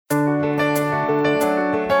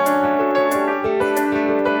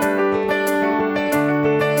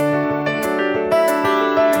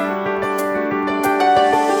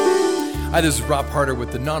Hi, this is Rob Harder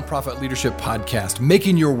with the Nonprofit Leadership Podcast,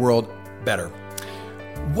 Making Your World Better.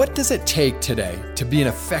 What does it take today to be an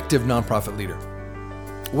effective nonprofit leader?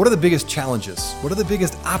 What are the biggest challenges? What are the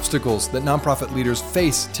biggest obstacles that nonprofit leaders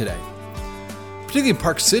face today? Particularly in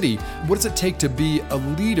Park City, what does it take to be a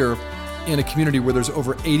leader in a community where there's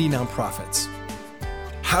over 80 nonprofits?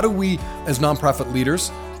 How do we, as nonprofit leaders,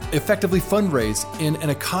 effectively fundraise in an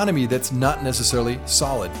economy that's not necessarily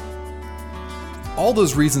solid? All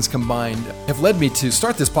those reasons combined have led me to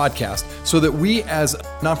start this podcast so that we as a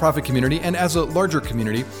nonprofit community and as a larger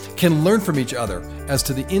community can learn from each other as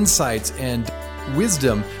to the insights and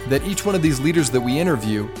wisdom that each one of these leaders that we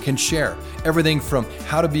interview can share. Everything from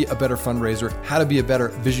how to be a better fundraiser, how to be a better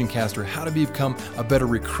vision caster, how to become a better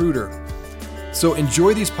recruiter. So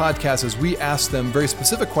enjoy these podcasts as we ask them very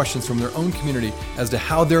specific questions from their own community as to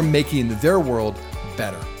how they're making their world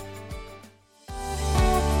better.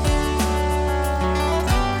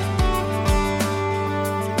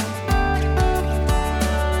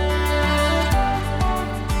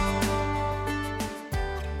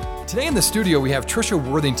 Today in the studio, we have Tricia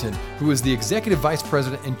Worthington, who is the Executive Vice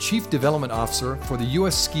President and Chief Development Officer for the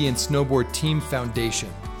U.S. Ski and Snowboard Team Foundation.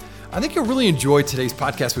 I think you'll really enjoy today's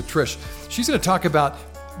podcast with Trish. She's going to talk about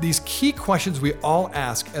these key questions we all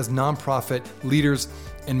ask as nonprofit leaders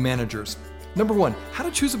and managers. Number one, how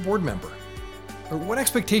to choose a board member. Or what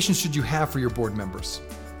expectations should you have for your board members?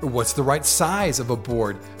 Or what's the right size of a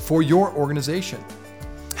board for your organization?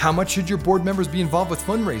 How much should your board members be involved with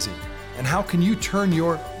fundraising? And how can you turn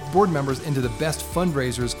your board members into the best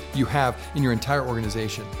fundraisers you have in your entire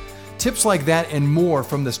organization? Tips like that and more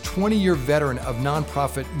from this 20-year veteran of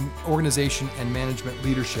nonprofit organization and management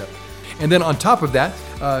leadership. And then on top of that,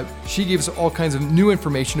 she gives all kinds of new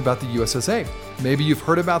information about the USSA. Maybe you've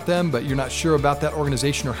heard about them, but you're not sure about that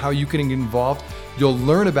organization or how you can get involved. You'll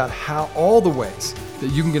learn about how all the ways that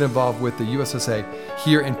you can get involved with the USSA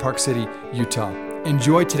here in Park City, Utah.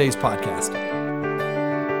 Enjoy today's podcast.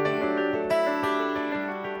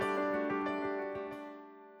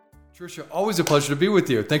 Tricia, always a pleasure to be with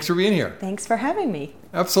you. Thanks for being here. Thanks for having me.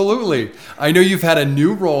 Absolutely. I know you've had a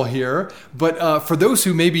new role here, but for those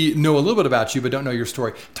who maybe know a little bit about you but don't know your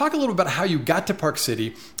story, talk a little about how you got to Park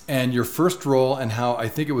City and your first role and how I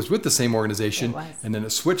think it was with the same organization and then it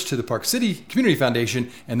switched to the Park City Community Foundation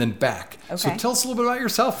and then back. Okay. So tell us a little bit about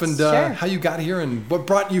yourself and how you got here and what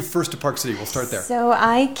brought you first to Park City. We'll start there. So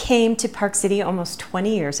I came to Park City almost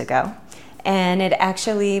 20 years ago. And it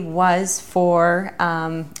actually was for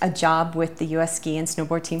a job with the U.S. Ski and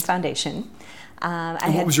Snowboard Team Foundation.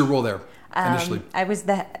 What was your role there initially? I was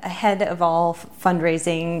the head of all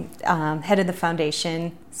fundraising, head of the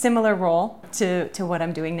foundation, similar role to what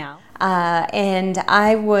I'm doing now. And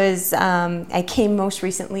I came most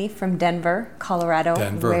recently from Denver, Colorado,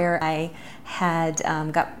 where I had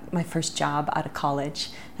got my first job out of college.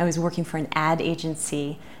 I was working for an ad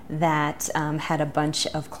agency that had a bunch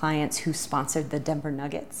of clients who sponsored the Denver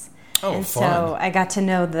Nuggets. Oh, and fun. So I got to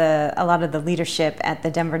know a lot of the leadership at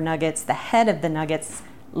the Denver Nuggets. The head of the Nuggets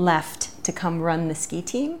left to come run the ski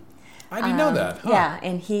team. I didn't know that. Huh. Yeah,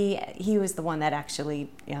 and he was the one that actually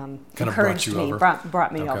encouraged me,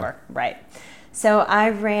 brought me over. Right. So I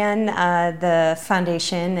ran the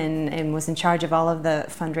foundation and was in charge of all of the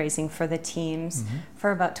fundraising for the teams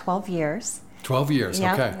for about 12 years. 12 years,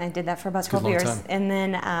 yeah, okay. I did that for about 12 years. Time. And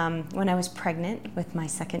then when I was pregnant with my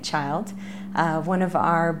second child, one of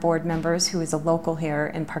our board members, who is a local here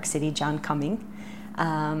in Park City, John Cumming,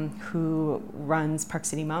 who runs Park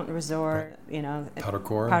City Mountain Resort,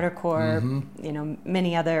 Powder Core,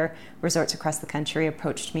 many other resorts across the country,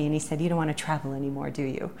 approached me and he said, "You don't want to travel anymore, do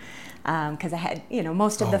you?" Because I had,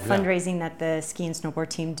 most of the fundraising that the ski and snowboard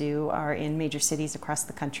team do are in major cities across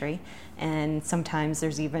the country, and sometimes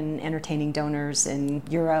there's even entertaining donors in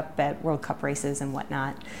Europe at World Cup races and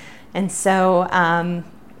whatnot. And so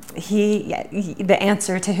the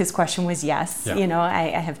answer to his question was yes. Yeah.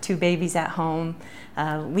 I have 2 babies at home.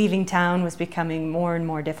 Leaving town was becoming more and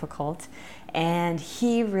more difficult, and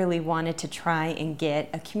he really wanted to try and get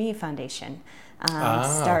a community foundation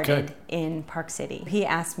started in Park City. He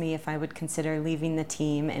asked me if I would consider leaving the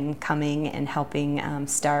team and coming and helping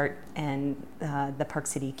start the Park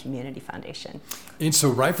City Community Foundation. And so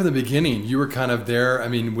right from the beginning, you were kind of there,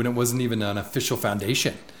 when it wasn't even an official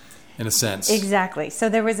foundation. In a sense. Exactly. So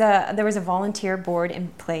there was a volunteer board in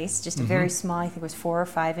place, just a very small, I think it was 4 or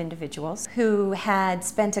 5 individuals, who had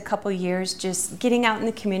spent a couple years just getting out in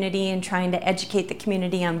the community and trying to educate the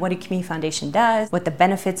community on what a community foundation does, what the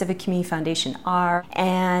benefits of a community foundation are.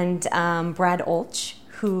 And Brad Olch,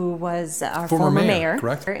 who was our Former former mayor, mayor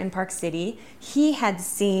correct? in Park City. He had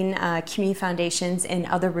seen community foundations in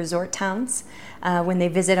other resort towns. When they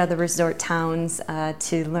visit other resort towns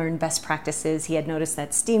to learn best practices, he had noticed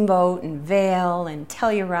that Steamboat and Vail and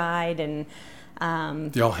Telluride and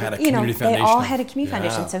they all had a community foundation. They all had a community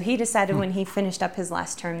foundation. Yeah. So he decided when he finished up his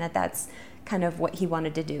last term that that's kind of what he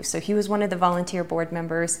wanted to do. So he was one of the volunteer board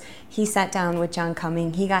members. He sat down with John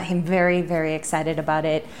Cumming. He got him very, very excited about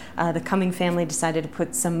it. The Cumming family decided to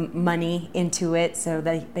put some money into it so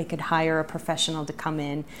that they could hire a professional to come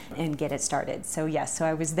in and get it started. So yes, so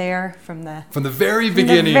I was there from the very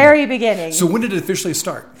beginning. the very beginning. So when did it officially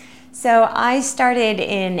start? So I started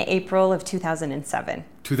in April of 2007.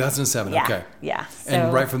 2007, Yeah, okay. yeah. So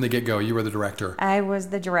And right from the get-go, you were the director. I was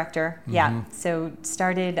the director. Yeah. So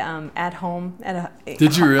started at home at a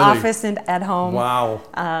Did you really? office and at home. Wow.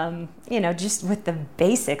 Just with the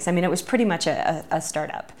basics. I mean, it was pretty much a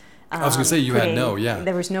startup. I was going to say you had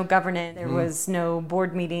There was no governance. There was no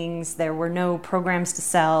board meetings. There were no programs to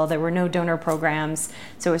sell. There were no donor programs.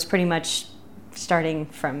 So it was pretty much starting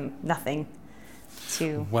from nothing.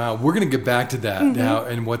 Wow, we're going to get back to that now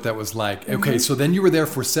and what that was like. Okay, so then you were there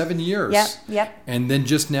for 7 years. Yep. And then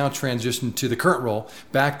just now transitioned to the current role,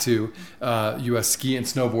 back to U.S. Ski and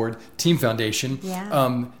Snowboard Team Foundation.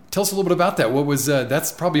 Yeah. Tell us a little bit about that. What was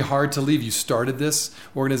that's probably hard to leave. You started this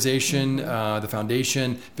organization, the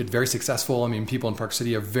foundation, been very successful. I mean, people in Park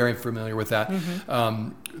City are very familiar with that.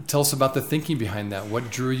 Tell us about the thinking behind that. What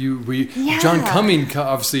drew you? John Cumming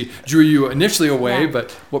obviously drew you initially away,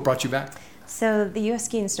 but what brought you back? So the U.S.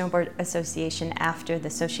 Ski and Snowboard Association, after the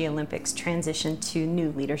Sochi Olympics, transitioned to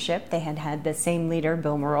new leadership. They had the same leader,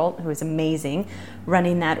 Bill Muralt, who was amazing,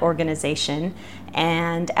 running that organization.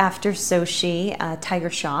 And after Sochi, Tiger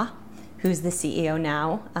Shaw, who's the CEO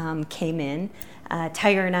now, came in.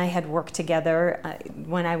 Tiger and I had worked together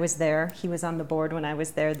when I was there. He was on the board when I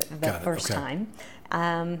was there the first time.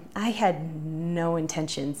 I had no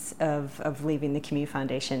intentions of leaving the Community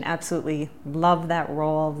Foundation. Absolutely loved that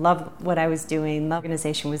role, loved what I was doing, the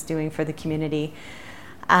organization was doing for the community.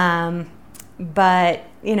 But,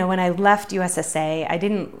 when I left USSA, I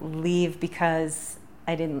didn't leave because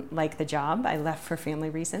I didn't like the job. I left for family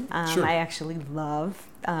reasons. Sure. I actually love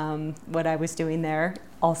what I was doing there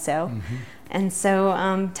also. And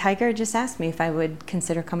so Tiger just asked me if I would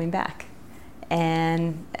consider coming back.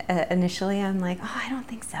 And initially I'm like, I don't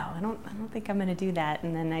think so. I don't think I'm going to do that.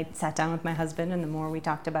 And then I sat down with my husband, and the more we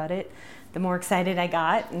talked about it, the more excited I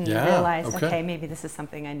got and realized, okay, maybe this is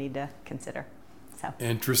something I need to consider. So.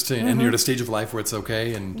 Interesting. And you're at a stage of life where it's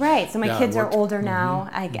okay. And right. So my kids are older now.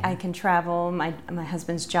 I can travel. My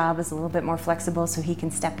husband's job is a little bit more flexible, so he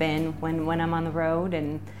can step in when I'm on the road.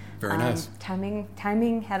 And very nice.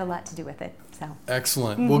 Timing had a lot to do with it. So.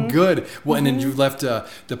 Excellent. Well, good. Well, and then you left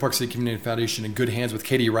the Park City Community Foundation in good hands with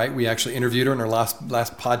Katie Wright. We actually interviewed her in our last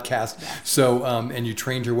podcast. Yes. So, and you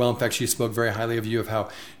trained her well. In fact, she spoke very highly of you, of how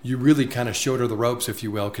you really kind of showed her the ropes, if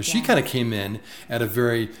you will, because she kind of came in at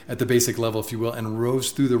the basic level, if you will, and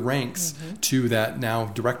rose through the ranks to that now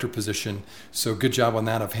director position. So good job on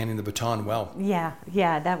that of handing the baton well. Yeah.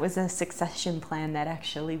 That was a succession plan that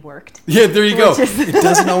actually worked. Yeah, there you go. It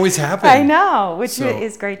doesn't always happen. I know, which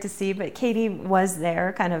is great to see. But Katie was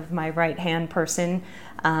there, kind of my right-hand person,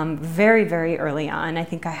 very, very early on. I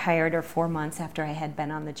think I hired her 4 months after I had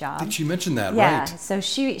been on the job. I think she mentioned that, right? Yeah, so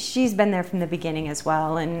she's been there from the beginning as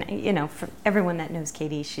well. And, for everyone that knows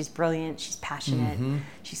Katie, she's brilliant, she's passionate,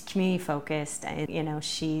 she's community-focused, and,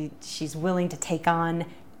 she's willing to take on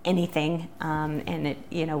anything.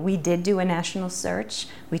 And we did do a national search.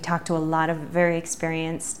 We talked to a lot of very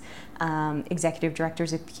experienced executive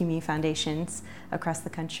directors of community foundations across the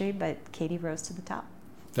country, but Katie rose to the top.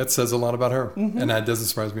 That says a lot about her, and that doesn't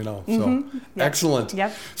surprise me at all. So, excellent.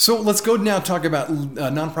 Yep. So let's go now talk about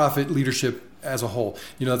nonprofit leadership as a whole.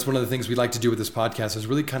 That's one of the things we like to do with this podcast is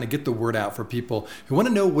really kind of get the word out for people who want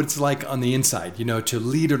to know what it's like on the inside, to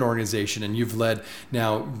lead an organization. And you've led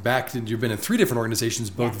you've been in 3 different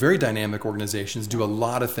organizations, both very dynamic organizations, do a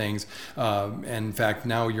lot of things. And in fact,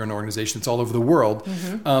 now you're an organization that's all over the world.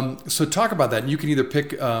 So talk about that. And you can either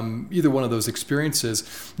pick either one of those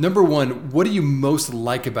experiences. Number one, what do you most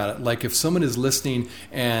like about it? Like if someone is listening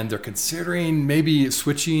and they're considering maybe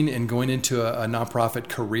switching and going into a nonprofit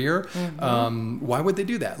career, why would they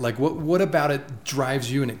do that? Like what about it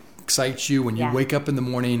drives you and excites you when you wake up in the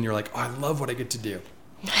morning and you're like, I love what I get to do?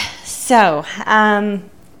 So,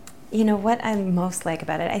 what I most like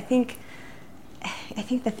about it, I think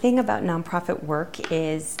the thing about nonprofit work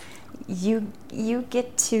is you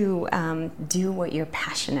get to do what you're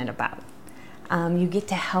passionate about. you get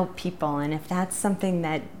to help people. And if that's something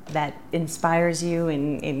that inspires you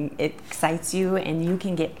and it excites you and you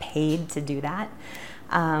can get paid to do that,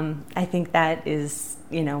 I think that is,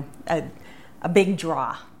 a big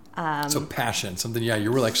draw. So passion, something,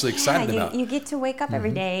 you're really actually excited about. You get to wake up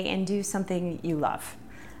every day and do something you love.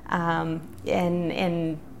 And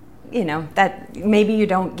that maybe you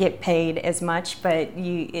don't get paid as much, but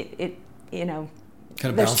it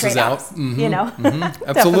kind of there's balances out. Mm-hmm.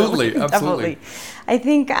 Absolutely. Definitely. I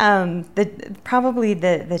think probably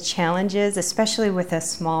the challenges, especially with a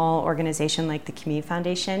small organization like the Community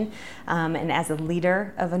Foundation, and as a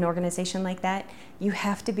leader of an organization like that, you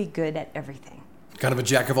have to be good at everything. Kind of a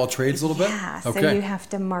jack of all trades a little bit? Yeah, okay. So you have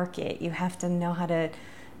to market, you have to know how to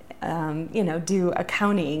do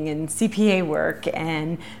accounting and CPA work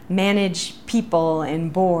and manage people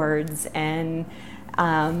and boards and,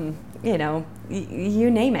 you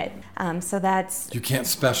name it. So that's... You can't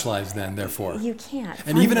specialize then, therefore. You can't.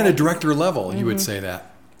 And even at a director level, you would say that.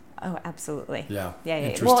 Oh, absolutely. Yeah.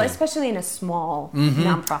 Interesting. Well, especially in a small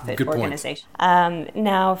nonprofit Good organization.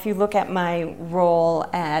 Now, if you look at my role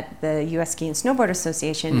at the U.S. Ski and Snowboard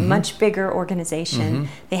Association, much bigger organization.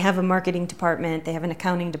 They have a marketing department. They have an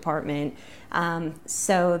accounting department.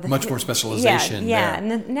 Much more specialization. Yeah. There.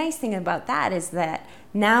 And the nice thing about that is that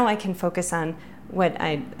now I can focus on what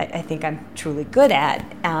I think I'm truly good at,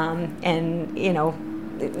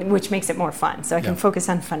 which makes it more fun. So I can focus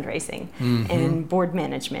on fundraising and board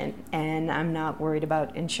management, and I'm not worried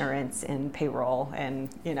about insurance and payroll and,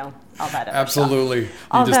 all that other Absolutely.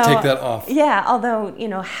 stuff. Just take that off. Yeah, although,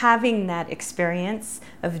 having that experience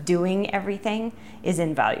of doing everything is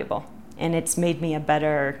invaluable. And it's made me a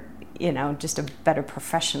better, just a better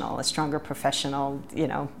professional, a stronger professional,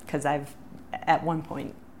 because I've, at one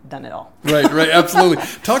point, done it all. Right, absolutely.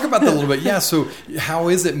 Talk about that a little bit. Yeah, so how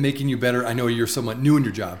is it making you better? I know you're somewhat new in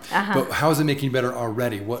your job, but how is it making you better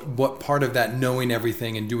already? What part of that knowing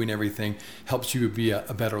everything and doing everything helps you be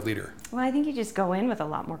a better leader? Well, I think you just go in with a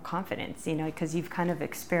lot more confidence, because you've kind of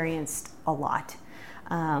experienced a lot.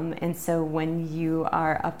 And so when you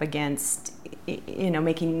are up against,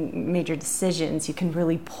 making major decisions, you can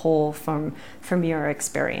really pull from your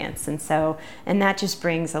experience. And that just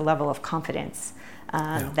brings a level of confidence.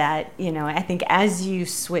 That, I think as you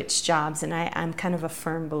switch jobs, and I'm kind of a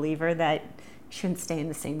firm believer that you shouldn't stay in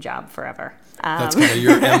the same job forever. That's kind of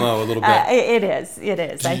your MO a little bit. It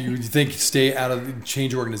is. Do you think stay out of,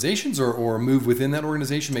 change organizations or move within that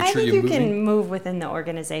organization? Make sure you're moving? I think you can move within the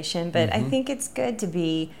organization, but I think it's good to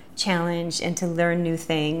be challenged and to learn new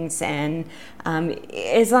things. And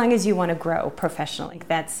as long as you want to grow professionally,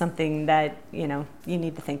 that's something that, you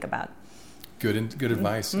need to think about. Good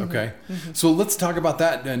advice. Okay. So let's talk about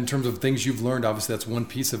that in terms of things you've learned. Obviously, that's one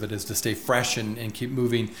piece of it, is to stay fresh and keep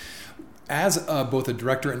moving. As both a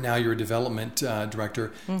director and now you're a development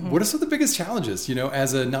director, what are some of the biggest challenges,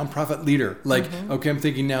 as a nonprofit leader? Like, okay, I'm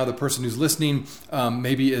thinking now the person who's listening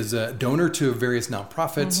maybe is a donor to various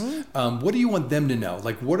nonprofits. What do you want them to know?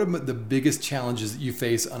 Like, what are the biggest challenges that you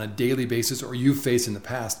face on a daily basis, or you've faced in the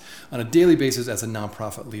past on a daily basis as a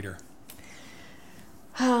nonprofit leader?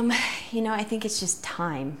 I think it's just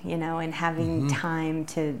time, and having time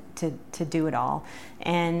to do it all.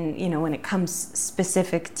 And, when it comes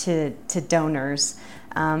specific to donors,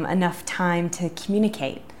 enough time to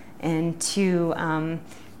communicate and to,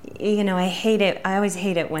 I hate it. I always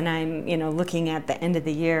hate it when I'm, looking at the end of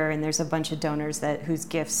the year and there's a bunch of donors whose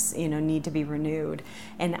gifts, need to be renewed.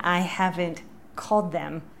 And I haven't called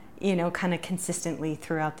them, kind of consistently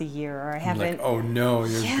throughout the year, or I haven't. Like, oh no,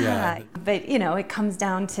 But it comes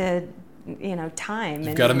down to, time.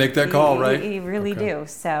 You've got to make that call, right? You really do.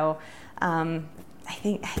 So, I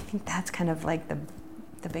think that's kind of like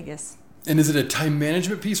the biggest. And is it a time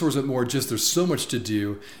management piece, or is it more just there's so much to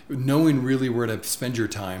do, knowing really where to spend your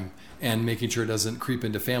time and making sure it doesn't creep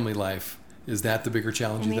into family life? Is that the bigger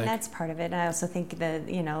challenge, you think? That's part of it. I also think that,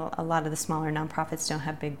 a lot of the smaller nonprofits don't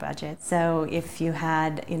have big budgets. So if you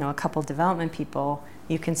had, a couple development people,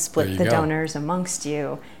 you can split the donors amongst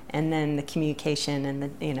you, and then the communication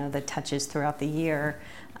and the touches throughout the year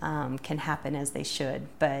can happen as they should.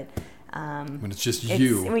 But when it's just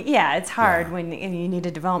you. It's hard when you need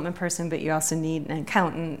a development person, but you also need an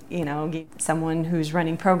accountant, someone who's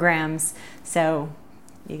running programs. So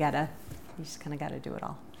you just kind of got to do it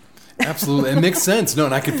all. Absolutely. It makes sense. No,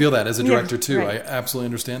 and I can feel that as a director too. Right. I absolutely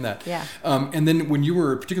understand that. Yeah. And then when you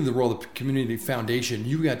were, particularly in the role of the Community Foundation,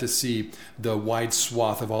 you got to see the wide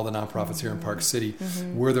swath of all the nonprofits here in Park City.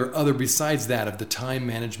 Were there other, besides that, of the time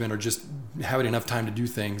management or just having enough time to do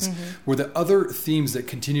things. Were there other themes that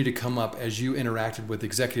continue to come up as you interacted with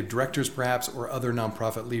executive directors perhaps or other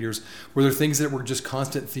nonprofit leaders? Were there things that were just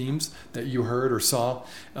constant themes that you heard or saw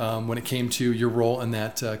when it came to your role in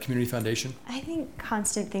that community foundation? I think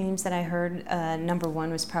constant themes that I heard, number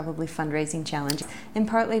one was probably fundraising challenge, and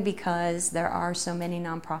partly because there are so many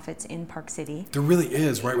nonprofits in Park City. There really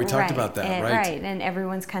is, right? We talked about that, right? Right, and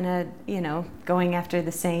everyone's kind of, going after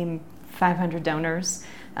the same 500 donors.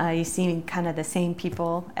 You see kind of the same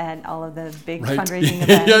people at all of the big fundraising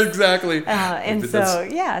events. Yeah, exactly. And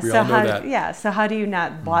so how do you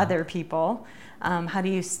not bother people? How do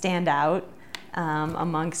you stand out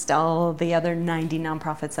amongst all the other 90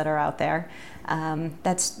 nonprofits that are out there?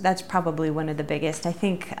 That's probably one of the biggest. I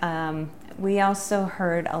think we also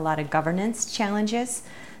heard a lot of governance challenges.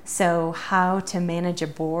 So how to manage a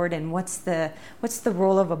board and what's the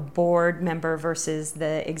role of a board member versus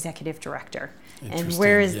the executive director, and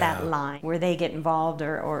where is that line where they get involved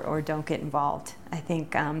or don't get involved. I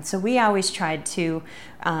think so we always tried to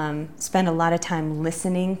spend a lot of time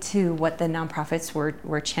listening to what the nonprofits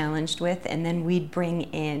were challenged with, and then we'd bring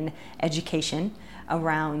in education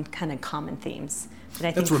around kind of common themes.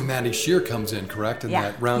 That's where Maddie Shear comes in, correct? In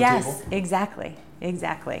that round table? Yes, exactly.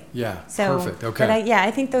 Yeah, so, perfect. Okay. But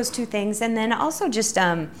I think those two things, and then also just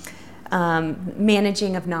managing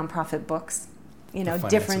of nonprofit books,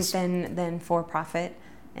 different than for-profit,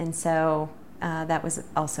 and so that was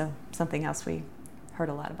also something else we heard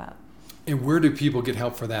a lot about. And where do people get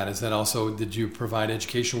help for that? Is that also, did you provide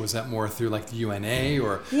education? Was that more through like the UNA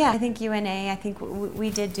or? Yeah, I think UNA,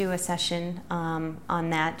 we did do a session on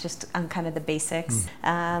that, just on kind of the basics.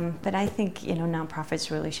 But I think,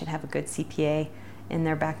 nonprofits really should have a good CPA in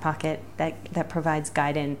their back pocket that provides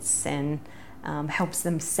guidance and helps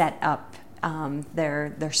them set up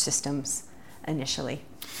their systems initially.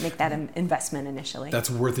 Make that an investment initially. That's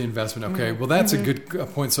worth the investment. Okay. Well, that's a good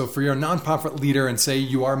point. So for your nonprofit leader, and say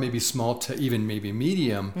you are maybe small to even maybe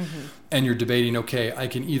medium, and you're debating, okay, I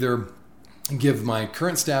can either give my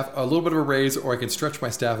current staff a little bit of a raise, or I can stretch my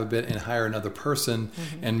staff a bit and hire another person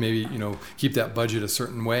and maybe, keep that budget a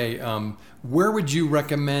certain way. Where would you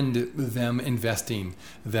recommend them investing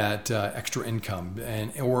that extra income?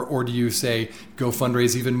 Or do you say go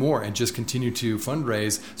fundraise even more and just continue to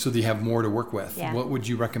fundraise so that you have more to work with? Yeah. What would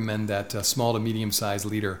you recommend that small to medium-sized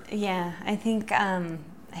leader? Yeah, I think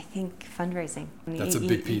fundraising. That's a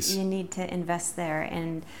big piece. You need to invest there,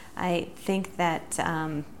 and I think that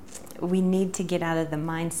we need to get out of the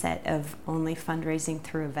mindset of only fundraising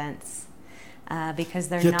through events. Because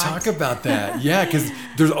they're not. Talk about that. Yeah, because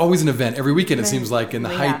there's always an event every weekend. It seems like in the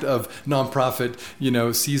height of nonprofit,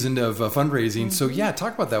 season of fundraising. So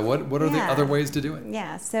talk about that. What are the other ways to do it?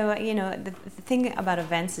 Yeah. So the thing about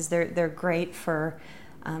events is they're great for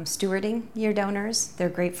stewarding your donors. They're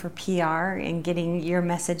great for PR and getting your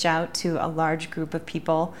message out to a large group of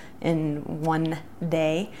people in one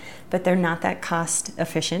day, but they're not that cost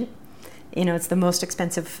efficient. It's the most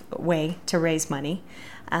expensive way to raise money.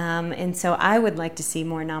 And so I would like to see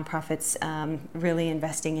more nonprofits really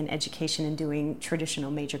investing in education and doing traditional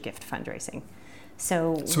major gift fundraising.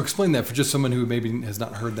 So explain that for just someone who maybe has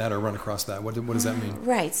not heard that or run across that. What does that mean?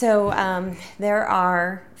 Right. So there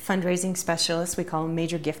are fundraising specialists, we call them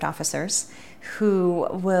major gift officers, who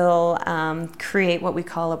will create what we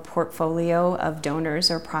call a portfolio of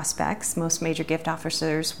donors or prospects. Most major gift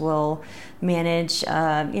officers will manage,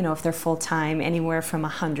 if they're full-time, anywhere from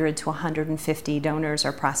 100 to 150 donors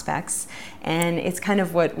or prospects. And it's kind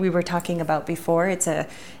of what we were talking about before.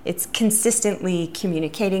 It's consistently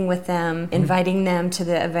communicating with them, inviting them to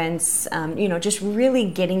the events, just really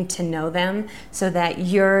getting to know them so that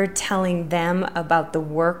you're telling them about the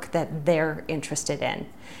work that they're interested in.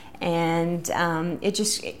 And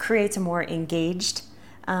it creates a more engaged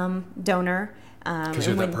donor. Because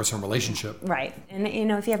you have that personal relationship. Right. And,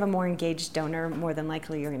 if you have a more engaged donor, more than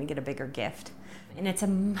likely you're going to get a bigger gift. And it's a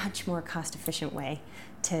much more cost-efficient way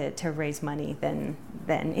to raise money than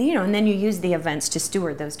and then you use the events to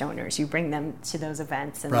steward those donors. You bring them to those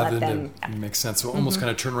events and let them... Makes sense. So almost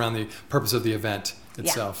kind of turn around the purpose of the event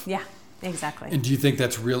itself. Yeah. Exactly. And do you think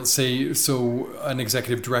that's real? Say, so an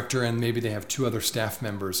executive director and maybe they have two other staff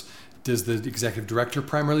members. Does the executive director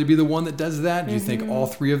primarily be the one that does that? Do you think all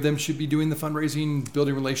three of them should be doing the fundraising,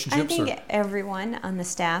 building relationships? I think everyone on the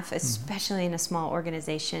staff, especially in a small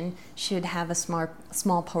organization, should have a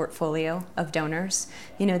small portfolio of donors.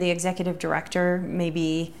 The executive director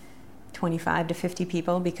maybe 25 to 50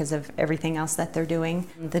 people because of everything else that they're doing.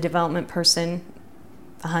 The development person,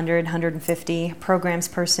 100, 150, programs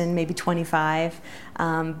person, maybe 25.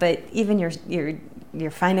 But even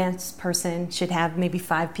your finance person should have maybe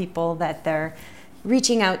 5 people that they're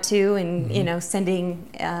reaching out to and sending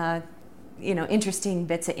interesting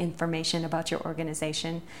bits of information about your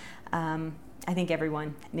organization. I think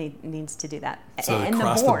everyone needs to do that. So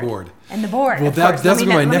across the board. And the board. Well, that's going to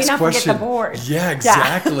be my next question. The board. Yeah,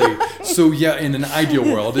 exactly. So in an ideal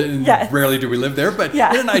world, and rarely do we live there, but in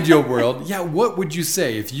an ideal world, what would you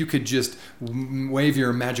say if you could just wave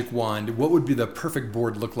your magic wand? What would be the perfect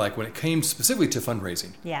board look like when it came specifically to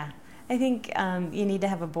fundraising? Yeah. I think you need to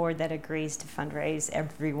have a board that agrees to fundraise.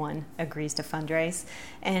 Everyone agrees to fundraise.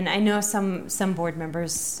 And I know some board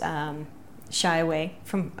members shy away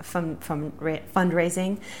from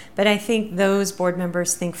fundraising, but I think those board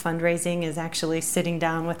members think fundraising is actually sitting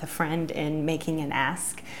down with a friend and making an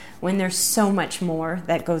ask, when there's so much more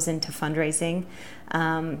that goes into fundraising.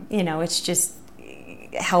 It's just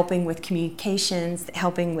helping with communications,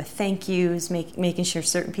 helping with thank yous, making sure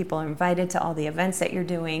certain people are invited to all the events that you're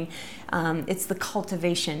doing. It's the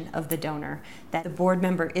cultivation of the donor, that the board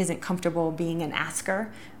member isn't comfortable being an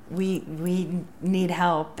asker. We need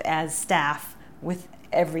help as staff with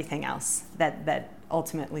everything else that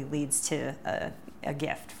ultimately leads to a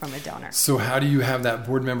gift from a donor. So how do you have that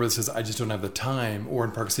board member that says, I just don't have the time, or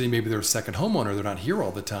in Park City, maybe they're a second homeowner, they're not here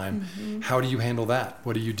all the time. Mm-hmm. How do you handle that?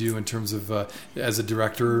 What do you do in terms of, as a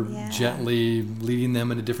director, gently leading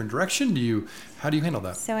them in a different direction? How do you handle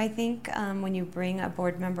that? So I think when you bring a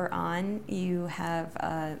board member on, you have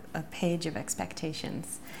a page of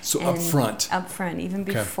expectations. So up front, even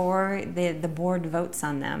before the board votes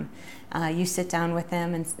on them. You sit down with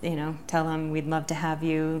them and tell them, we'd love to have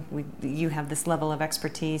you. You have this level of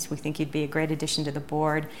expertise. We think you'd be a great addition to the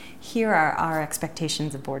board. Here are our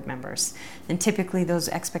expectations of board members. And typically those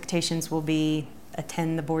expectations will be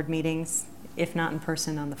attend the board meetings, if not in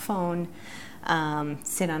person, on the phone,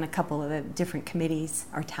 sit on a couple of the different committees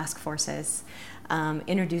or task forces,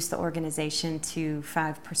 introduce the organization to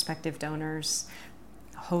 5 prospective donors,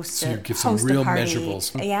 host a real party.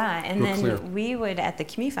 Measurables. Yeah, and then clear. We would, at the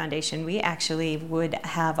CUNY Foundation, we actually would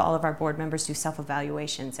have all of our board members do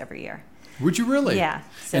self-evaluations every year. Would you really? Yeah.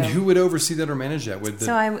 So, and who would oversee that or manage that? Would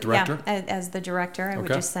the director? Yeah, as the director, I would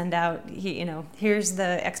just send out, here's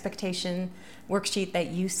the expectation worksheet that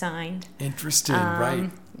you signed. Interesting,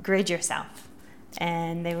 right. Grade yourself.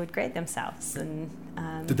 And they would grade themselves. And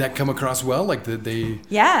did that come across well? Like they?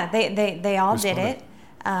 Yeah, they all did it.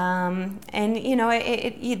 And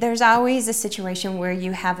there's always a situation where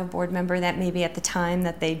you have a board member that maybe at the time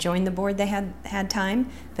that they joined the board they had time,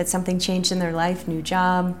 but something changed in their life, new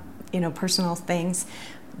job, personal things,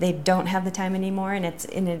 they don't have the time anymore, and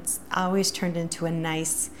it's always turned into a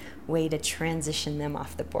nice way to transition them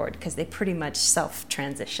off the board, because they pretty much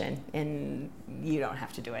self-transition and you don't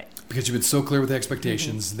have to do it. Because you've been so clear with the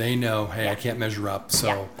expectations, mm-hmm. They know, hey, I can't measure up,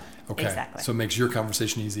 so okay, exactly. So it makes your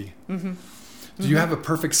conversation easy. Mm-hmm. Do you have a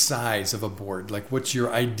perfect size of a board? Like, what's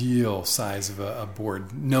your ideal size of a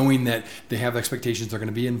board? Knowing that they have expectations, they're going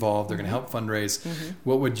to be involved, they're going to help fundraise. Mm-hmm.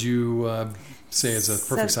 What would you say is a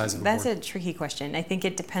perfect size of a board? That's a tricky question. I think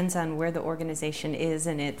it depends on where the organization is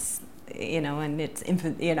and its,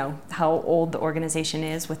 how old the organization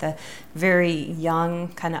is. With a very young,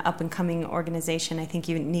 kind of up and coming organization, I think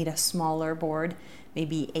you need a smaller board,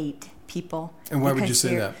 maybe 8 people. And why would you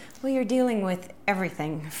say that? Well, you're dealing with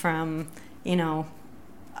everything from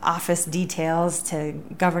office details to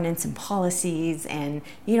governance and policies, and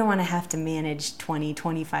you don't want to have to manage 20,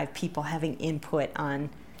 25 people having input on.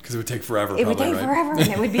 Because it would take forever. It would take forever, and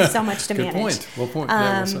it would be so much to Good manage. Good point.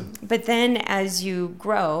 Well said. But then as you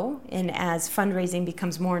grow and as fundraising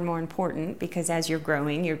becomes more and more important, because as you're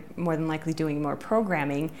growing, you're more than likely doing more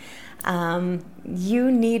programming,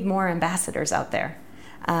 you need more ambassadors out there.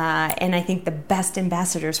 And I think the best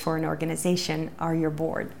ambassadors for an organization are your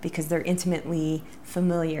board, because they're intimately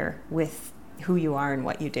familiar with who you are and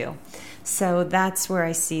what you do. So that's where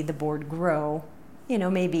I see the board grow,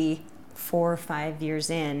 maybe 4 or 5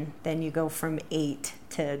 years in, then you go from 8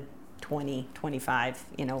 to 20, 25,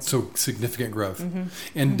 So significant growth. Mm-hmm.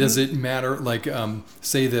 And mm-hmm. does it matter, like,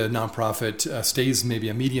 say the nonprofit stays maybe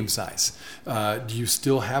a medium size? Do you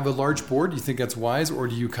still have a large board? Do you think that's wise? Or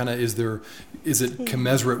do you is it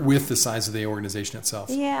commensurate with the size of the organization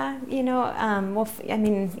itself? Yeah,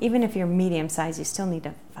 even if you're medium size, you still need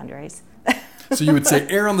to fundraise. So you would say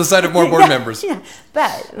err on the side of more board members. Yeah,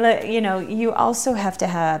 but you also have to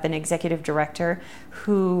have an executive director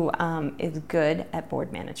who is good at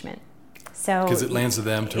board management. So because it lands to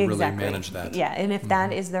them to really manage that. Yeah, and if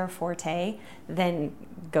that is their forte, then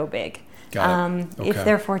go big. Got it. Okay. If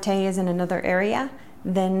their forte is in another area,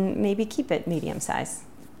 then maybe keep it medium size.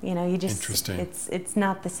 You just Interesting. It's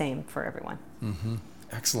not the same for everyone. Mm-hmm.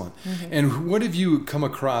 Excellent. And what have you come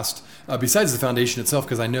across, besides the foundation itself,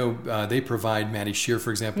 because I know they provide Maddie Shear,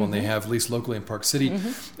 for example, and they have, at least locally in Park City,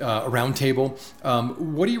 a round table.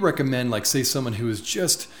 What do you recommend, like, say someone who is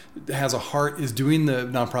just has a heart, is doing the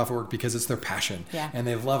nonprofit work because it's their passion and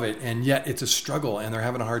they love it, and yet it's a struggle and they're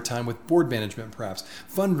having a hard time with board management, perhaps,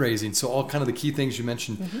 fundraising, so all kind of the key things you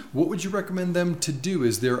mentioned. What would you recommend them to do?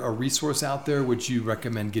 Is there a resource out there? Would you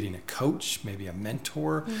recommend getting a coach, maybe a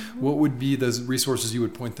mentor? What would be those resources you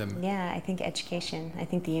would point them? Yeah, I think education. I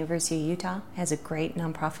think the University of Utah has a great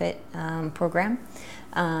nonprofit program.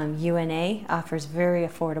 UNA offers very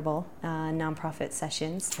affordable nonprofit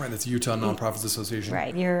sessions. That's right, that's Utah Nonprofits Association.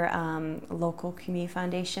 Right. Your local community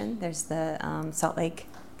foundation, there's the Salt Lake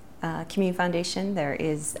Community Foundation,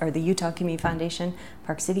 or the Utah Community Foundation,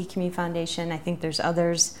 Park City Community Foundation. I think there's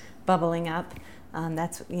others bubbling up.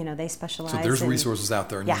 That's, they specialize. So there's resources out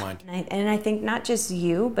there in your mind. And I think not just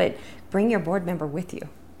you, but bring your board member with you.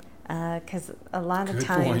 Because a lot of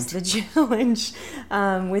times the challenge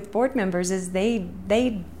with board members is they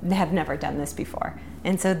have never done this before.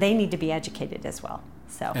 And so they need to be educated as well.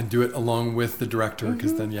 So. And do it along with the director,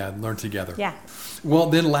 because then, learn together. Yeah. Well,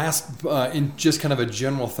 then last, in just kind of a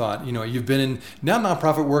general thought, you've been in now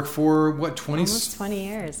nonprofit work for what, 20? Almost 20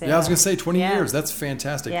 years. Yeah, I was going to say 20 years. That's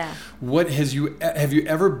fantastic. Yeah. What have you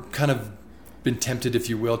ever kind of been tempted, if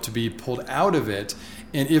you will, to be pulled out of it?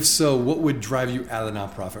 And if so, what would drive you out of the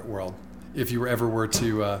nonprofit world if you ever were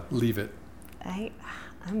to leave it?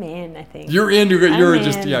 I'm in, I think. You're in. You're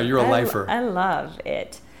a lifer. I love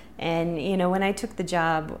it. And, when I took the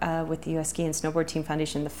job with the U.S. Ski and Snowboard Team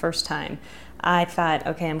Foundation the first time, I thought,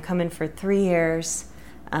 okay, I'm coming for 3 years.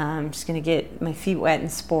 I'm just going to get my feet wet in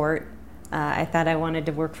sport. I thought I wanted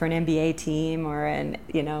to work for an NBA team or an,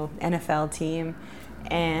 NFL team,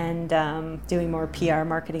 and doing more PR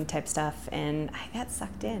marketing type stuff. And I got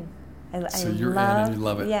sucked in. You're in and you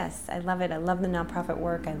love it. Yes, I love it. I love the nonprofit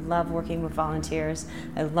work. I love working with volunteers.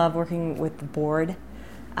 I love working with the board.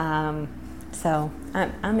 So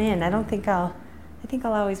I'm in. I think I'll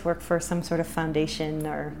always work for some sort of foundation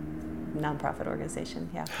or nonprofit organization.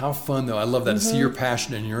 Yeah. How fun, though. I love that to see your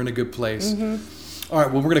passion and you're in a good place. All right,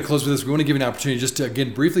 well, we're going to close with this. We want to give you an opportunity just to,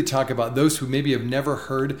 again, briefly talk about those who maybe have never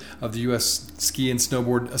heard of the U.S. Ski and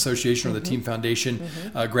Snowboard Association or the Team Foundation.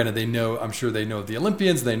 Granted, I'm sure they know of the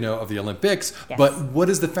Olympians, they know of the Olympics, but what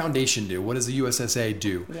does the foundation do? What does the USSA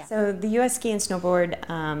do? Yeah. So the U.S. Ski and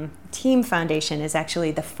Snowboard Team Foundation is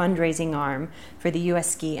actually the fundraising arm for the U.S.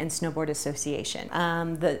 Ski and Snowboard Association.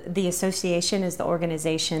 The association is the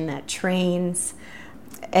organization that trains,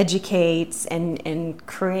 educates, and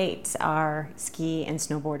creates our ski and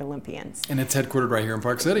snowboard Olympians. And it's headquartered right here in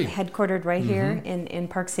Park City. Headquartered right here in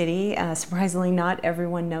Park City. Surprisingly, not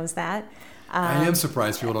everyone knows that. I am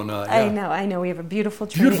surprised people don't know that. Yeah. I know. We have a beautiful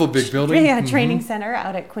big building. Training center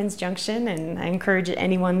out at Quinn's Junction, and I encourage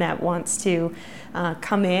anyone that wants to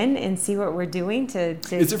come in and see what we're doing to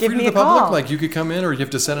give me a call. Is it free to the public? Like you could come in, or you have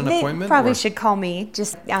to set an appointment? Probably should call me.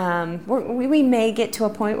 Just we may get to a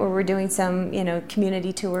point where we're doing some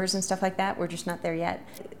community tours and stuff like that. We're just not there yet.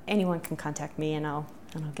 Anyone can contact me, and I'll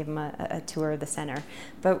give them a tour of the center.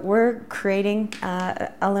 But we're creating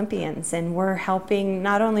Olympians, and we're helping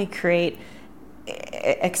not only create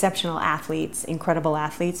exceptional athletes, incredible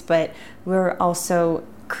athletes, but we're also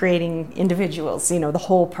creating individuals, the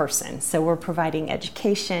whole person. So we're providing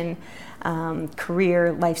education,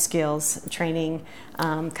 career, life skills, training,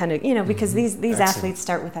 because these athletes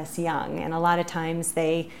start with us young, and a lot of times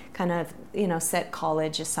they kind of, set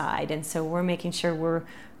college aside. And so we're making sure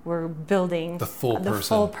we're building the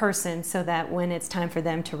full person so that when it's time for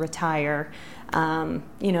them to retire,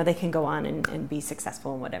 they can go on and be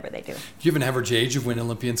successful in whatever they do. Do you have an average age of when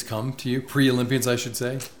Olympians come to you? Pre-Olympians, I should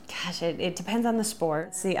say? Gosh, it depends on the sport.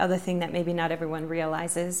 It's the other thing that maybe not everyone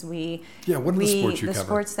realizes. What are the sports you cover? The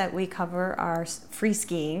sports that we cover are free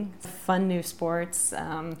skiing, fun new sports.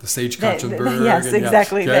 The Sage Kotchenberg. Yes,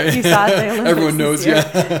 exactly. Okay. That you saw at the Olympics. Everyone knows, yeah.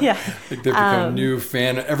 I think they've become a new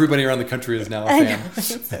fan. Everybody around the country is now a fan. I know,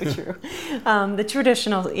 it's so true. The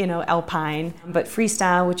traditional, alpine, but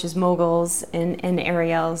freestyle, which is moguls and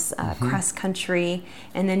aerials, cross country,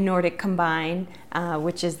 and then Nordic combined,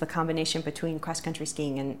 which is the combination between cross country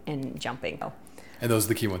skiing and jumping. And those are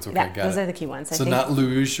the key ones. Okay, got it. Those are the key ones. So not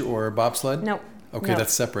luge or bobsled? Nope. Okay,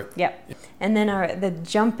 that's separate. Yep. And then the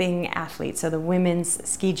jumping athletes, so the women's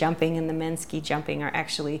ski jumping and the men's ski jumping are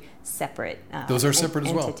actually separate. Those are separate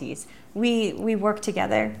entities. as well. We work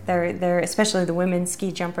together. They're especially the women's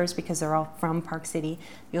ski jumpers, because they're all from Park City.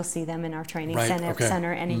 You'll see them in our training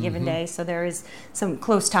center any given day. So there is some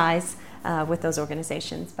close ties with those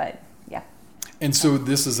organizations. But yeah. And so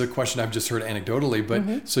this is a question I've just heard anecdotally,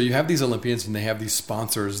 but so you have these Olympians and they have these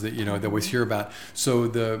sponsors that, they always hear about. So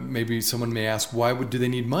maybe someone may ask, do they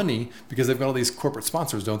need money? Because they've got all these corporate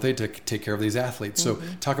sponsors, don't they, to take care of these athletes? So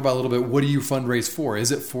talk about a little bit, what do you fundraise for?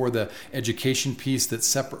 Is it for the education piece that's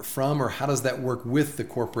separate from, or how does that work with the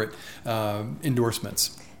corporate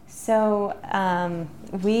endorsements? So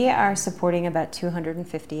we are supporting about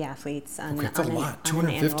 250 athletes on an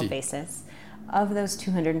annual basis. Of those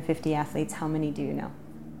 250 athletes, how many do you know?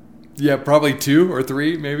 Yeah, probably 2 or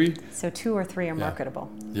 3, maybe. So 2 or 3 are marketable.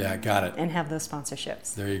 Yeah, got it. And have those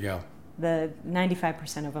sponsorships. There you go. The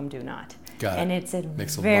 95% of them do not. Got it. And it's a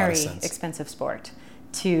Makes a very lot of sense. expensive sport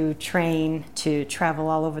to train, to travel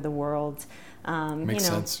all over the world. Makes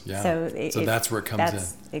sense. Yeah. So that's where it comes in.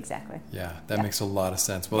 Exactly. Yeah, that makes a lot of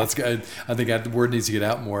sense. Well, that's good. I think the word needs to get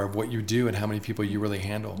out more of what you do and how many people you really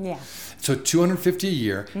handle. Yeah. So 250 a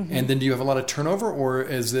year, and then do you have a lot of turnover, or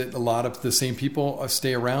is it a lot of the same people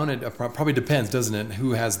stay around? It probably depends, doesn't it?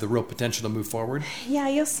 Who has the real potential to move forward? Yeah,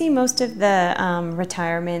 you'll see most of the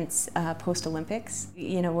retirements post-Olympics.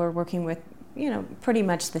 We're working with pretty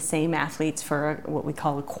much the same athletes for what we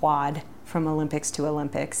call a quad from Olympics to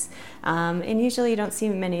Olympics. And usually you don't see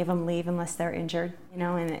many of them leave unless they're injured,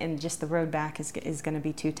 and just the road back is going to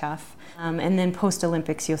be too tough. And then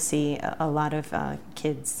post-Olympics you'll see a lot of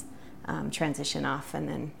kids transition off and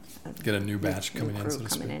then get a new batch coming in, so to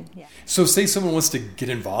speak. Yeah. So say someone wants to get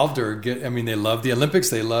involved they love the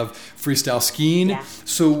Olympics, they love freestyle skiing. Yeah.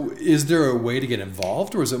 So is there a way to get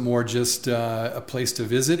involved, or is it more just a place to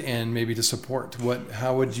visit and maybe to support?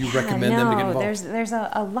 How would you recommend them to get involved? There's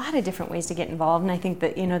a lot of different ways to get involved, and I think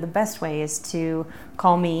that, the best way is to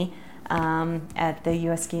call me. At the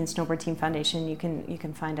U.S. Ski and Snowboard Team Foundation. You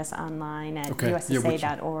can find us online at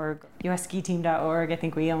USSA.org, USSkiTeam.org. I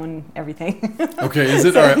think we own everything. Okay, is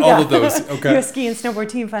it? All right, all of those. Okay. US Ski and Snowboard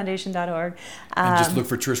Team Foundation.org. And just look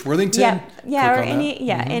for Trish Worthington.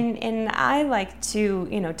 And I like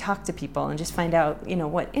to talk to people and just find out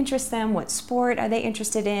what interests them, what sport are they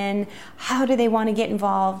interested in, how do they want to get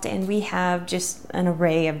involved, and we have just an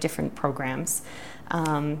array of different programs.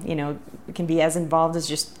 It can be as involved as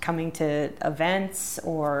just coming to events,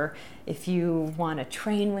 or if you want to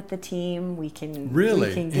train with the team, we can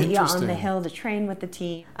get you on the hill to train with the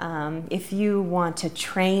team. If you want to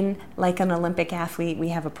train like an Olympic athlete, we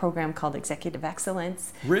have a program called Executive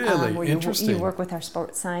Excellence. Really? Where Interesting. You work with our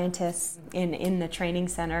sports scientists in the training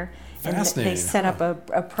center. Fascinating. And they set up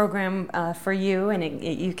a program for you, and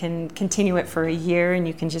you can continue it for a year, and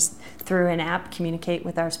you can just, through an app, communicate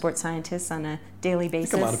with our sports scientists on a daily basis.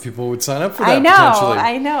 I think a lot of people would sign up for that potentially.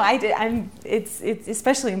 I know. It's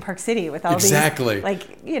especially in Park City with all these high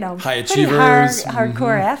achievers,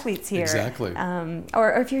 hardcore athletes here. Exactly.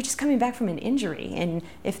 Or if you're just coming back from an injury, and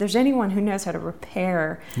if there's anyone who knows how to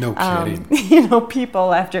repair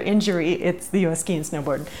people after injury, it's the U.S. Ski and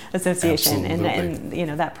Snowboard Association. Absolutely.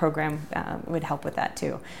 And that program would help with that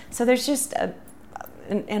too. So there's just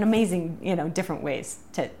an amazing different ways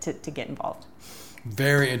to get involved.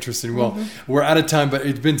 Very interesting. Well, we're out of time, but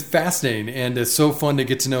it's been fascinating, and it's so fun to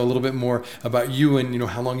get to know a little bit more about you and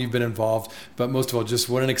how long you've been involved. But most of all, just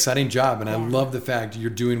what an exciting job, and I love the fact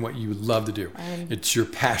you're doing what you love to do. It's your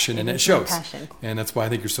passion, and it shows. Passion. And that's why I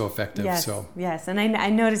think you're so effective. Yes. And I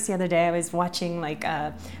noticed the other day I was watching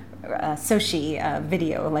a Sochi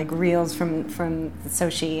video, like reels from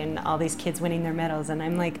Sochi, and all these kids winning their medals, and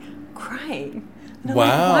I'm like crying. And I'm like,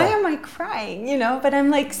 why am I crying? But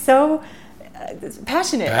I'm like so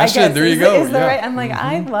passionate, I guess. There you go. Right? I'm like,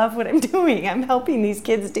 I love what I'm doing. I'm helping these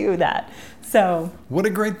kids do that. So what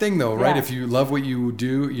a great thing, though, right? If you love what you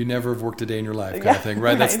do, you never have worked a day in your life, kind of thing,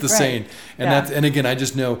 right? That's the saying. And and again, I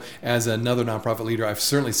just know as another nonprofit leader, I've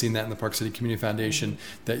certainly seen that in the Park City Community Foundation,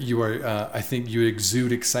 that you are, I think you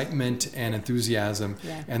exude excitement and enthusiasm,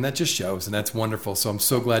 and that just shows, and that's wonderful. So I'm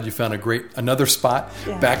so glad you found another spot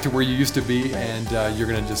back to where you used to be, and you're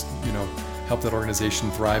going to just, help that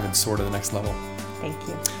organization thrive and soar to the next level. Thank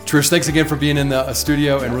you. Trish, thanks again for being in the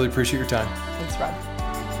studio, and really appreciate your time. Thanks, Rob.